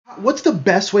What's the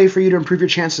best way for you to improve your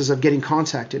chances of getting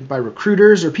contacted by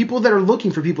recruiters or people that are looking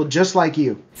for people just like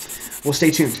you? Well, stay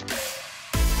tuned.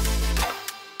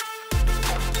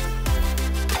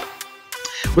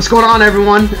 What's going on,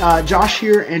 everyone? Josh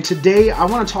here, and today I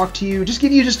want to talk to you,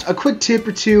 give you a quick tip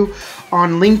or two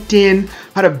on LinkedIn,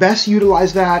 how to best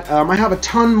utilize that. I have a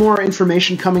ton more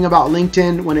information coming about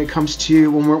LinkedIn when it comes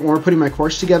to when we're putting my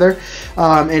course together,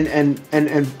 and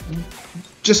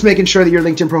just making sure that your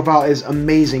LinkedIn profile is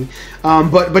amazing.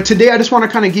 But today I just want to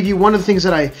kind of give you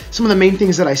some of the main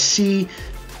things that I see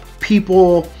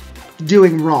people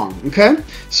doing wrong. Okay,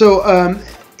 so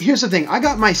here's the thing. I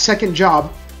got my second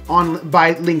job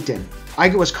by LinkedIn. I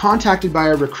was contacted by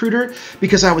a recruiter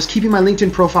because I was keeping my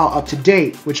LinkedIn profile up to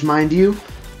date, which, mind you,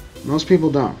 most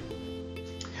people don't.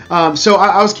 So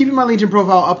I was keeping my LinkedIn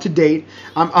profile up to date.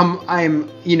 I'm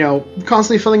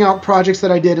constantly filling out projects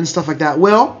that I did and stuff like that.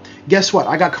 Well, guess what?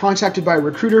 I got contacted by a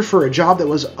recruiter for a job that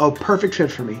was a perfect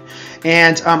fit for me.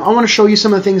 And I want to show you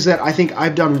some of the things that I think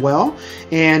I've done well,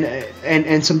 and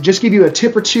just give you a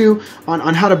tip or two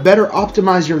on how to better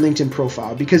optimize your LinkedIn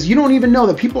profile, because you don't even know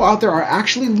that people out there are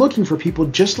actually looking for people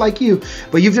just like you,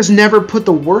 but you've just never put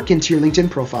the work into your LinkedIn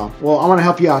profile. Well, I want to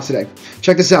help you out today.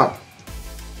 Check this out.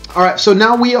 All right, so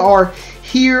now we are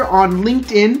here on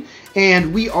LinkedIn,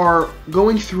 and we are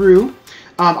going through.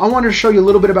 I wanted to show you a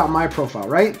little bit about my profile,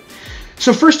 right?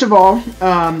 So first of all,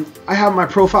 I have my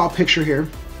profile picture here.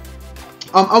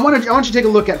 I want you to take a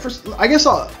look at first. I guess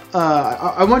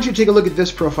I want you to take a look at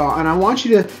this profile, and I want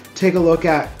you to take a look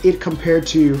at it compared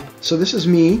to. So this is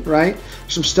me, right?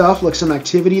 Some stuff, like some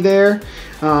activity there.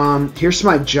 Here's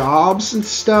my jobs and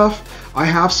stuff. I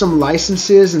have some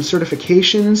licenses and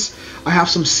certifications. I have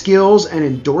some skills and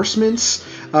endorsements.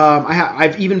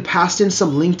 I've even passed in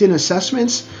some LinkedIn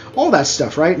assessments, all that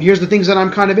stuff, right? And here's the things that I'm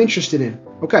kind of interested in.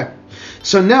 Okay,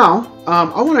 so now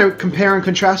I want to compare and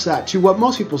contrast that to what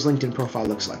most people's LinkedIn profile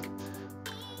looks like.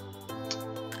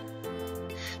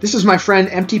 This is my friend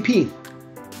MTP.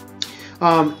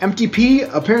 MTP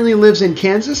apparently lives in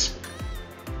Kansas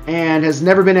and has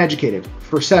never been educated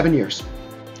for 7 years.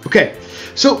 Okay,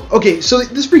 so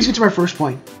this brings me to my first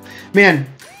point. Man,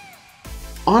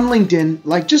 on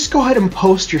LinkedIn, just go ahead and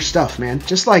post your stuff, man.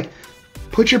 Just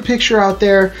put your picture out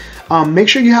there. Make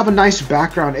sure you have a nice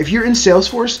background. If you're in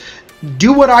Salesforce,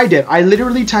 do what I did. I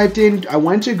literally I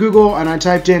went to Google and I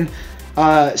typed in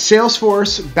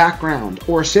Salesforce background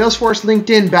or Salesforce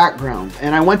LinkedIn background,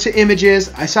 and I went to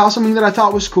images. I saw something that I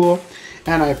thought was cool,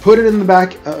 and I put it in the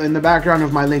background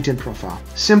of my LinkedIn profile.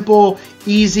 Simple,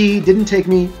 easy, didn't take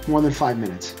me more than 5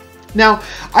 minutes. Now,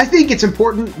 I think it's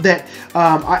important that,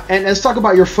 and let's talk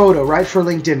about your photo, right, for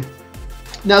LinkedIn.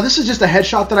 Now, this is just a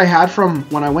headshot that I had from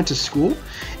when I went to school,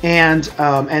 and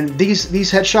these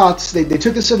headshots, they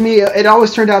took this of me. It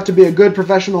always turned out to be a good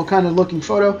professional kind of looking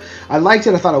photo. I liked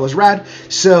it. I thought it was rad,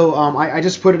 so I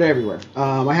just put it everywhere.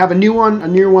 I have a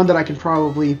newer one that I can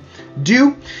probably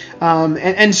do,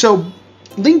 and so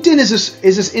LinkedIn is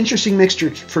this interesting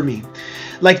mixture for me.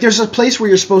 There's a place where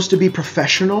you're supposed to be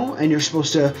professional and you're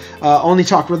supposed to only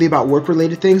talk really about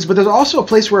work-related things, but there's also a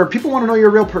place where people want to know you're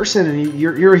a real person and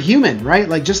you're a human,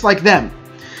 right? Just like them.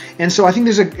 And so I think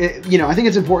I think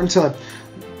it's important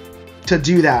to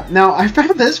do that. Now, I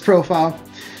found this profile.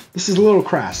 This is a little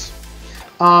crass.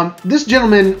 This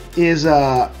gentleman is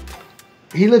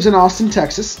he lives in Austin,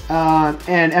 Texas,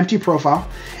 an empty profile,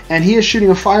 and he is shooting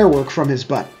a firework from his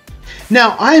butt.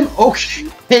 Now, I'm okay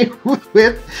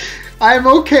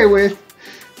with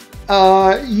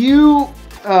you.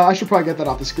 I should probably get that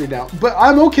off the screen now. But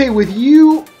I'm okay with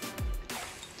you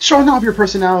showing off your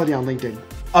personality on LinkedIn.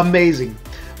 Amazing.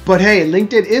 But hey,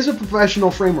 LinkedIn is a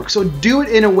professional framework, so do it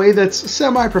in a way that's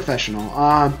semi-professional.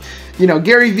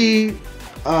 Gary Vee,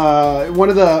 one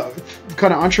of the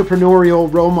kind of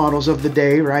entrepreneurial role models of the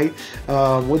day, right,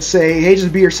 would say, hey,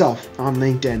 just be yourself on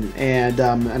LinkedIn. And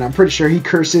I'm pretty sure he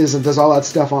curses and does all that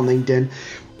stuff on LinkedIn.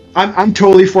 I'm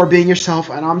totally for being yourself,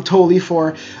 and I'm totally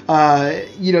for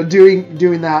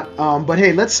doing that. But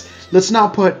hey, let's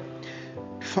not put.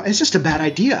 It's just a bad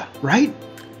idea, right?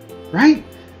 Right,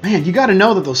 man. You got to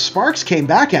know that those sparks came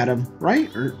back at him, right?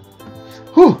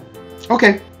 Whew.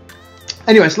 Okay.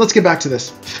 Anyways, let's get back to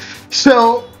this.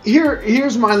 So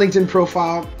here's my LinkedIn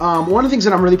profile. One of the things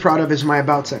that I'm really proud of is my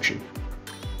about section.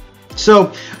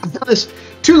 So I've done this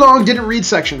too long, didn't read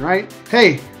section, right?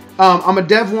 Hey. I'm a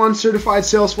Dev 1 certified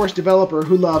Salesforce developer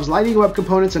who loves lighting web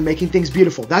components and making things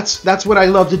beautiful. That's what I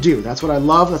love to do. That's what I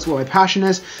love. That's what my passion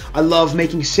is. I love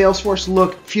making Salesforce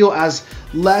feel as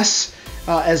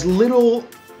little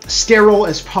sterile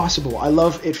as possible. I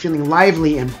love it feeling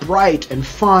lively and bright and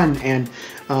fun and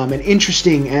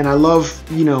interesting. And I love,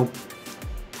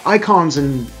 icons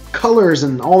and colors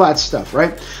and all that stuff,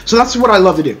 right? So that's what I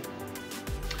love to do.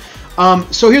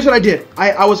 So here's what I did.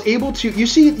 I was able to, you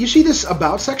see this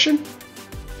about section?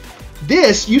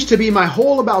 This used to be my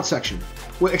whole about section,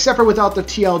 except for without the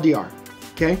TLDR,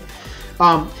 okay?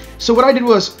 So what I did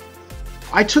was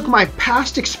I took my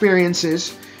past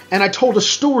experiences and I told a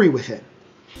story with it.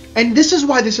 And this is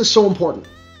why this is so important.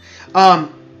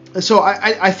 So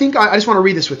I think I just want to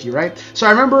read this with you, right? So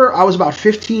I remember I was about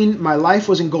 15. My life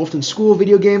was engulfed in school,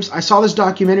 video games. I saw this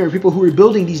documentary of people who were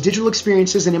building these digital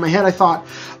experiences, and in my head I thought,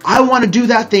 I want to do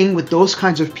that thing with those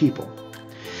kinds of people.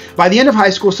 By the end of high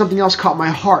school, something else caught my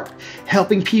heart,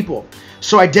 helping people.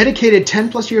 So I dedicated 10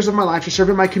 plus years of my life to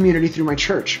serving my community through my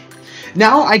church.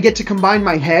 Now I get to combine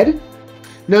my head.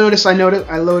 Notice I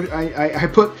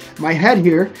put my head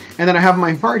here, and then I have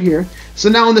my heart here. So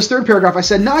now in this third paragraph, I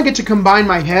said, now I get to combine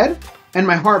my head and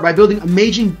my heart by building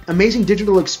amazing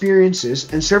digital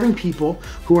experiences and serving people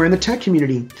who are in the tech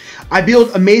community. I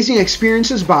build amazing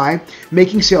experiences by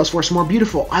making Salesforce more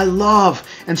beautiful. I love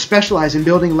and specialize in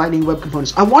building Lightning Web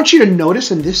Components. I want you to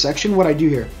notice in this section what I do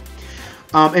here.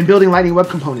 In building Lightning Web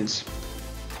Components.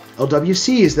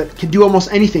 LWCs that can do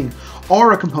almost anything.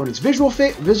 Aura components,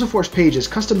 Visualforce pages,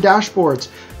 custom dashboards,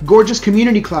 gorgeous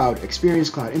community cloud, experience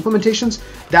cloud, implementations.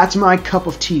 That's my cup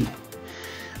of tea.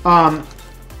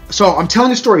 So I'm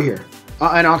telling a story here,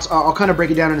 and I'll kind of break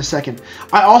it down in a second.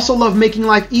 I also love making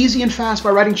life easy and fast by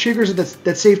writing triggers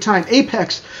that save time.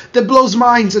 Apex that blows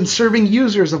minds and serving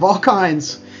users of all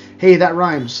kinds. Hey, that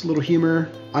rhymes. A little humor.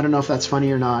 I don't know if that's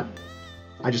funny or not.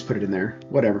 I just put it in there.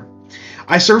 Whatever.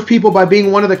 I serve people by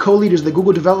being one of the co-leaders of the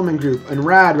Google Development Group and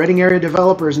RAD, Reading Area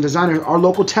Developers and Designers, our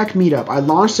local tech meetup. I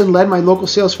launched and led my local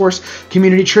Salesforce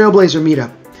Community Trailblazer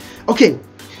meetup. Okay,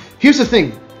 here's the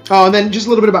thing. Oh, and then just a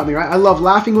little bit about me, right? I love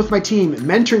laughing with my team,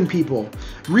 mentoring people,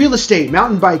 real estate,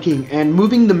 mountain biking, and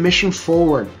moving the mission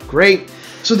forward. Great.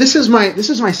 So this is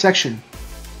my section.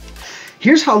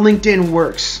 Here's how LinkedIn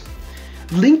works.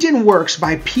 LinkedIn works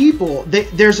by people.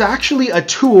 There's actually a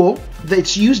tool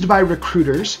that's used by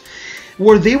recruiters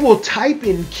where they will type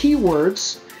in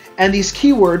keywords, and these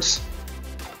keywords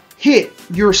hit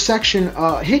your section,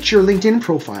 hit your LinkedIn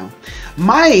profile.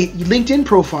 My LinkedIn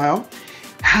profile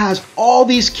has all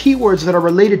these keywords that are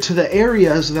related to the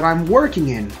areas that I'm working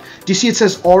in. Do you see it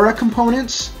says Aura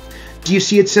components? Do you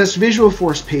see it says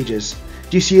Visualforce pages?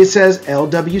 Do you see it says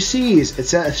LWCs?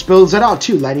 It spells it out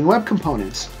too, Lightning Web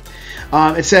Components.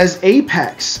 It says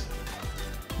Apex,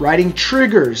 writing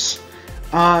triggers.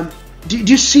 Do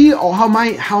you see how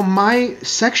my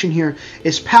section here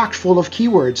is packed full of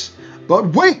keywords?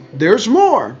 But wait, there's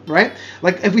more, right?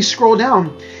 Like if we scroll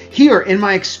down here in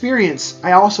my experience,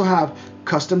 I also have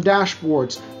custom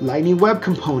dashboards, Lightning Web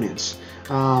Components.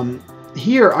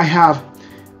 Here I have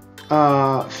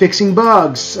fixing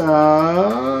bugs.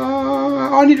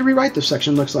 I need to rewrite this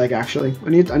section. Looks like actually I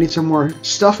need some more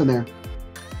stuff in there.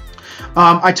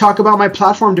 I talk about my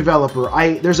platform developer.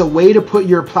 There's a way to put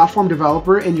your platform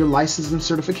developer in your license and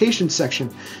certification section.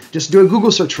 Just do a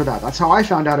Google search for that. That's how I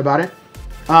found out about it.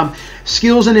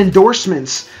 Skills and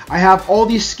endorsements. I have all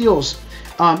these skills.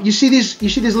 You see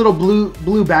these little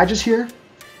blue badges here?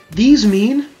 These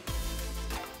mean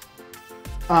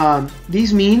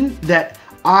that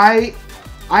I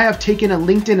have taken a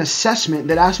LinkedIn assessment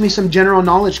that asked me some general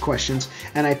knowledge questions,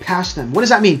 and I passed them. What does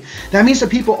that mean? That means that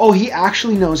people, oh, he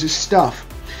actually knows his stuff.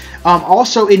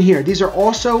 Also in here, these are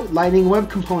also Lightning Web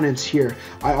Components here.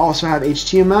 I also have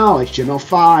HTML,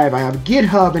 HTML5, I have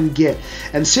GitHub and Git,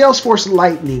 and Salesforce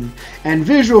Lightning, and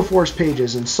Visualforce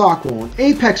pages, and SOCWL, and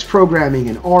Apex programming,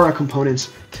 and Aura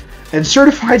components, and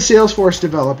certified Salesforce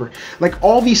developer. Like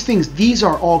all these things, these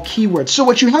are all keywords. So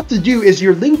what you have to do is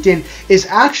your LinkedIn is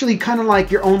actually kind of like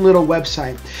your own little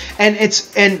website. And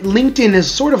LinkedIn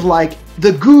is sort of like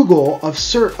the Google of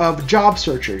job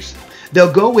searchers.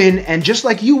 They'll go in and just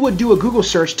like you would do a Google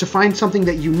search to find something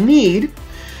that you need,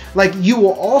 like you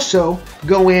will also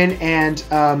go in and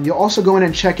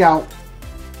check out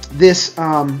this.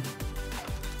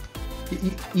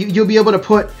 You'll be able to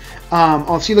put.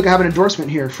 I'll see. Look, I have an endorsement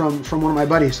here from one of my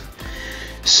buddies.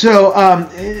 So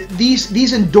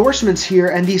these endorsements here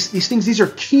and these things, these are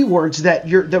keywords that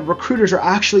the recruiters are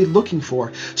actually looking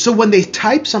for. So when they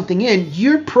type something in,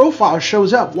 your profile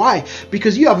shows up. Why?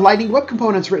 Because you have Lightning Web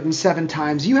Components written 7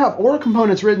 times. You have Aura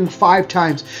Components written 5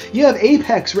 times. You have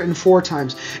Apex written 4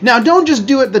 times. Now, don't just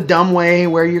do it the dumb way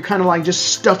where you're kind of like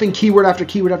just stuffing keyword after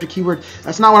keyword after keyword.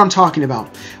 That's not what I'm talking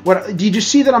about. Did you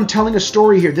see that I'm telling a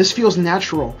story here? This feels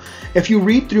natural. If you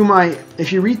read through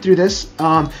this,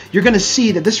 you're going to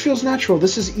see that this feels natural.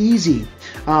 This is easy,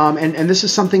 and this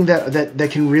is something that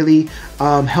can really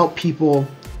help people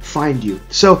find you.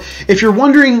 So if you're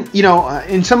wondering,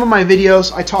 in some of my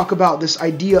videos, I talk about this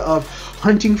idea of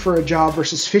hunting for a job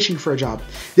versus fishing for a job.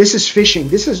 This is fishing.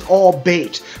 This is all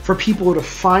bait for people to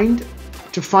find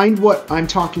what I'm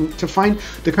talking, to find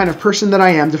the kind of person that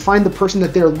I am, to find the person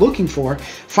that they're looking for,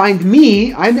 find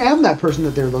me, I am that person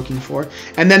that they're looking for,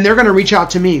 and then they're going to reach out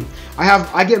to me.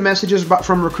 I get messages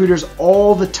from recruiters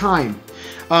all the time.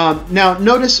 Now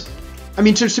notice,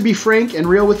 just to be frank and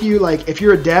real with you, like if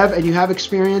you're a dev and you have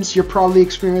experience, you're probably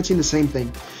experiencing the same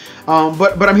thing.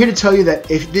 But I'm here to tell you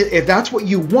that if that's what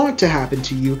you want to happen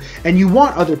to you and you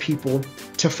want other people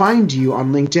to find you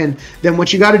on LinkedIn, then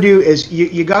what you got to do is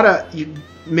you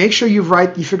make sure you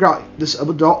figure out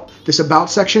this about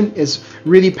section is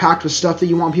really packed with stuff that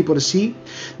you want people to see.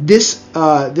 This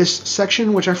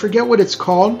section, which I forget what it's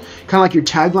called, kind of like your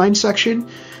tagline section,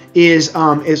 is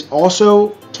also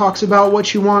talks about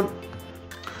what you want.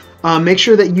 Make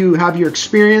sure that you have your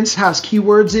experience, has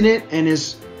keywords in it, and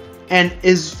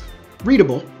is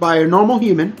readable by a normal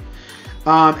human.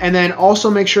 And then also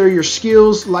make sure your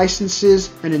skills,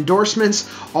 licenses, and endorsements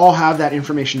all have that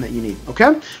information that you need.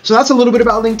 Okay, so that's a little bit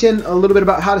about LinkedIn, a little bit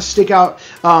about how to stick out.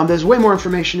 There's way more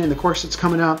information in the course that's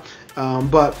coming up,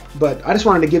 but I just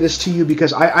wanted to give this to you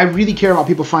because I really care about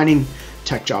people finding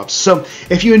tech jobs. So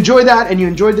if you enjoy that and you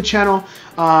enjoyed the channel,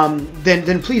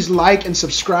 then please like and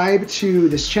subscribe to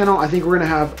this channel. I think we're gonna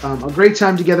have a great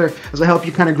time together as I help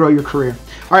you kind of grow your career.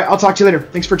 All right, I'll talk to you later.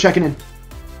 Thanks for checking in.